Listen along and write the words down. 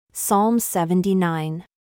Psalm 79.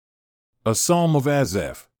 A psalm of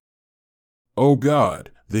Asaph. O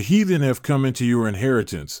God, the heathen have come into your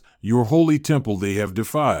inheritance, your holy temple they have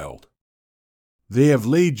defiled. They have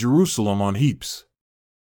laid Jerusalem on heaps.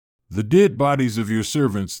 The dead bodies of your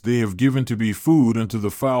servants they have given to be food unto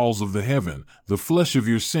the fowls of the heaven, the flesh of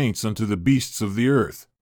your saints unto the beasts of the earth.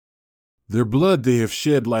 Their blood they have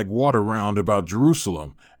shed like water round about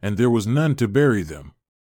Jerusalem, and there was none to bury them.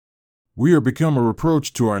 We are become a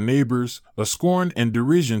reproach to our neighbors, a scorn and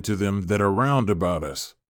derision to them that are round about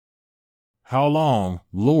us. How long,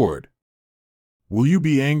 Lord? Will you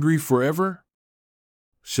be angry forever?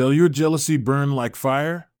 Shall your jealousy burn like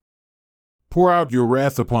fire? Pour out your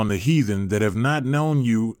wrath upon the heathen that have not known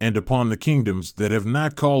you, and upon the kingdoms that have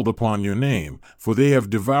not called upon your name, for they have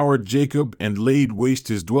devoured Jacob and laid waste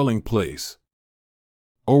his dwelling place.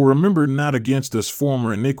 O remember not against us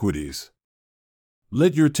former iniquities.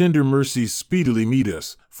 Let your tender mercies speedily meet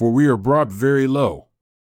us, for we are brought very low.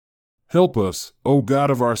 Help us, O God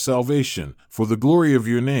of our salvation, for the glory of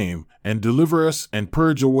your name, and deliver us and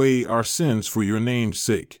purge away our sins for your name's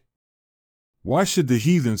sake. Why should the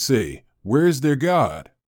heathen say, where is their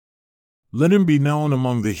God? Let him be known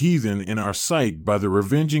among the heathen in our sight by the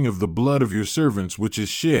revenging of the blood of your servants which is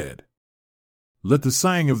shed. Let the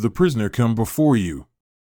sighing of the prisoner come before you.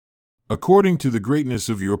 According to the greatness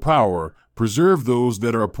of your power, preserve those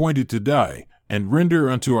that are appointed to die, and render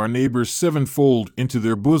unto our neighbors sevenfold into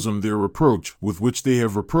their bosom their reproach with which they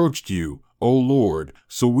have reproached you, O Lord,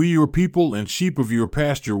 so we your people and sheep of your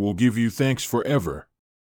pasture will give you thanks forever.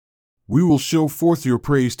 We will show forth your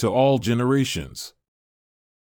praise to all generations.